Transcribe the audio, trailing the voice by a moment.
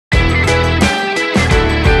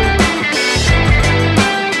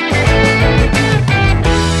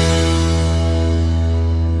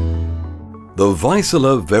The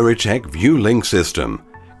Vaisala viewLinc system.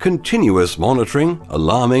 Continuous monitoring,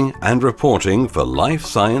 alarming and reporting for life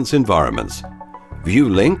science environments.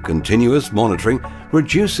 viewLinc continuous monitoring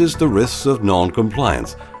reduces the risks of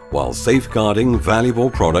non-compliance while safeguarding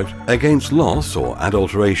valuable product against loss or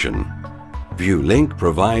adulteration. viewLinc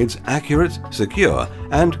provides accurate, secure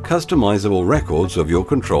and customizable records of your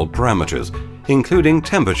controlled parameters, including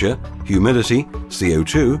temperature, humidity,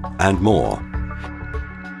 CO2 and more.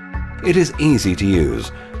 It is easy to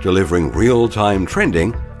use, delivering real-time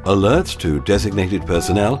trending, alerts to designated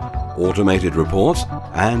personnel, automated reports,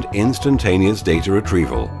 and instantaneous data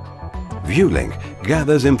retrieval. viewLinc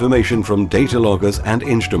gathers information from data loggers and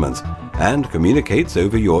instruments and communicates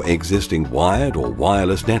over your existing wired or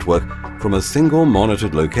wireless network from a single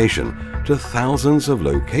monitored location to thousands of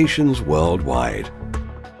locations worldwide.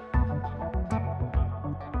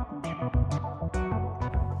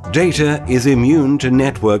 Data is immune to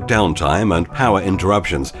network downtime and power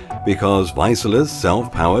interruptions because Vaisala's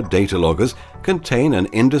self-powered data loggers contain an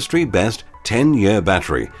industry-best 10-year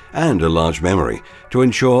battery and a large memory to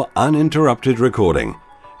ensure uninterrupted recording.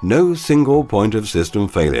 No single point of system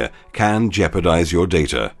failure can jeopardize your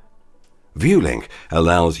data. viewLinc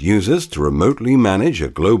allows users to remotely manage a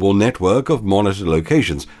global network of monitored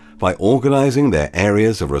locations by organizing their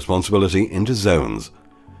areas of responsibility into zones.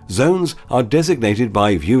 Zones are designated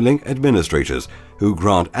by viewLinc administrators who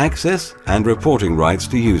grant access and reporting rights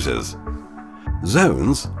to users.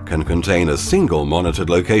 Zones can contain a single monitored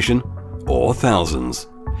location or thousands.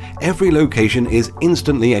 Every location is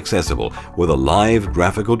instantly accessible with a live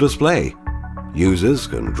graphical display. Users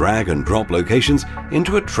can drag and drop locations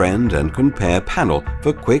into a trend and compare panel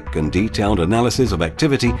for quick and detailed analysis of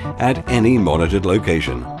activity at any monitored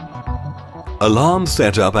location. Alarm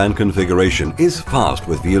setup and configuration is fast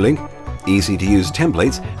with viewLinc. Easy-to-use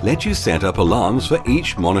templates let you set up alarms for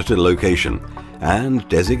each monitored location and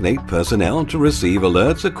designate personnel to receive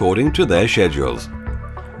alerts according to their schedules.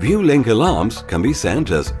 viewLinc alarms can be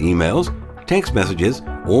sent as emails, text messages,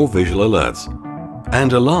 or visual alerts.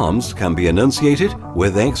 And alarms can be enunciated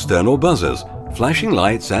with external buzzers, flashing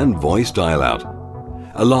lights, and voice dial-out.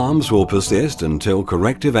 Alarms will persist until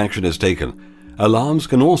corrective action is taken. Alarms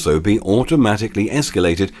can also be automatically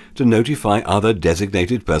escalated to notify other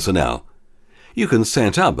designated personnel. You can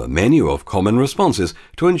set up a menu of common responses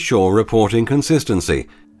to ensure reporting consistency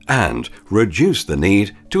and reduce the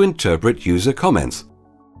need to interpret user comments.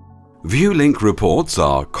 viewLinc reports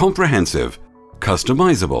are comprehensive,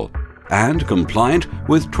 customizable, and compliant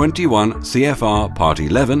with 21 CFR Part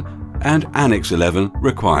 11 and Annex 11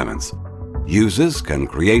 requirements. Users can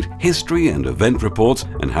create history and event reports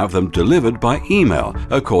and have them delivered by email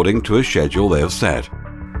according to a schedule they have set.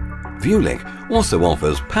 viewLinc also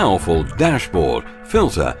offers powerful dashboard,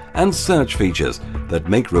 filter, and search features that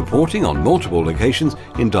make reporting on multiple locations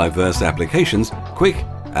in diverse applications quick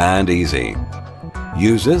and easy.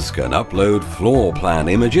 Users can upload floor plan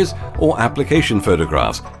images or application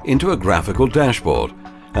photographs into a graphical dashboard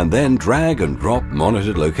and then drag and drop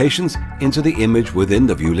monitored locations into the image within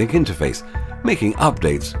the viewLinc interface, making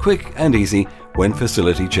updates quick and easy when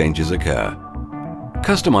facility changes occur.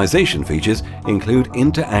 Customization features include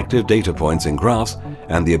interactive data points and graphs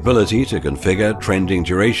and the ability to configure trending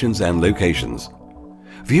durations and locations.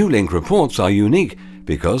 viewLinc reports are unique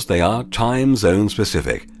because they are time zone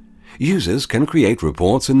specific. Users can create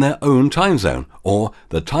reports in their own time zone or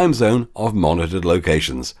the time zone of monitored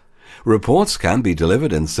locations. Reports can be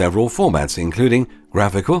delivered in several formats including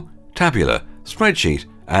graphical, tabular, spreadsheet,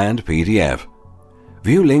 and PDF.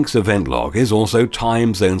 viewLinc's event log is also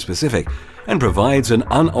time zone specific and provides an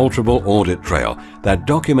unalterable audit trail that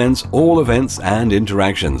documents all events and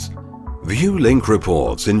interactions. viewLinc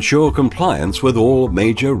reports ensure compliance with all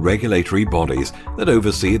major regulatory bodies that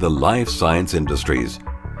oversee the life science industries.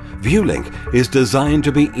 viewLinc is designed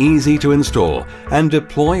to be easy to install and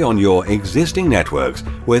deploy on your existing networks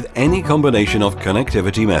with any combination of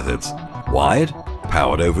connectivity methods: wired,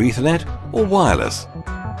 powered over Ethernet, or wireless.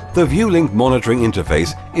 The viewLinc monitoring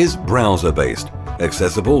interface is browser-based,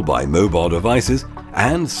 accessible by mobile devices,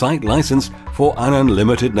 and site licensed for an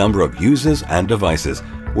unlimited number of users and devices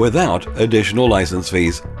without additional license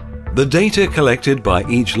fees. The data collected by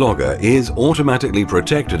each logger is automatically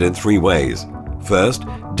protected in 3 ways. First,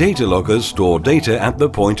 data loggers store data at the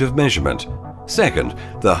point of measurement. Second,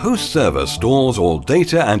 the host server stores all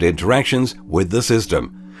data and interactions with the system.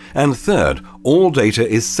 And third, all data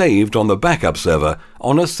is saved on the backup server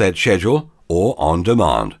on a set schedule or on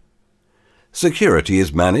demand. Security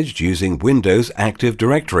is managed using Windows Active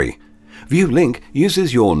Directory. viewLinc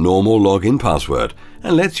uses your normal login password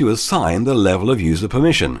and lets you assign the level of user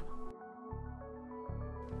permission.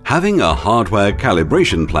 Having a hardware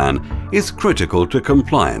calibration plan is critical to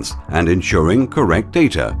compliance and ensuring correct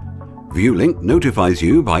data. viewLinc notifies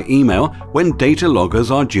you by email when data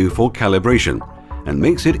loggers are due for calibration and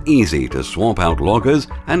makes it easy to swap out loggers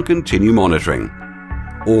and continue monitoring.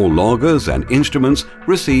 All loggers and instruments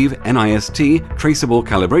receive NIST traceable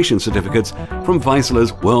calibration certificates from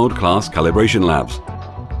Vaisala's world-class calibration labs.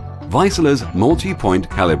 Vaisala's multi-point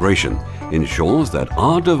calibration ensures that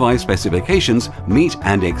our device specifications meet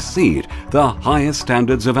and exceed the highest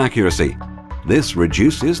standards of accuracy. This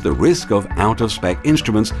reduces the risk of out-of-spec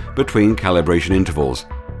instruments between calibration intervals.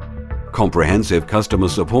 Comprehensive customer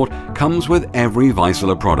support comes with every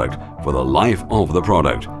Vaisala product for the life of the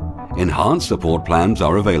product. Enhanced support plans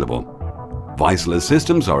are available. Vaisala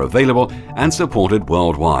systems are available and supported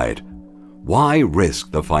worldwide. Why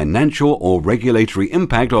risk the financial or regulatory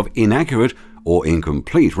impact of inaccurate or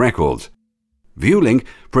incomplete records? viewLinc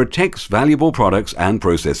protects valuable products and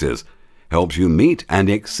processes, helps you meet and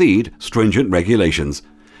exceed stringent regulations,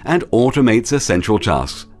 and automates essential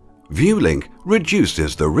tasks. viewLinc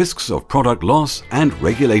reduces the risks of product loss and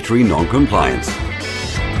regulatory non-compliance.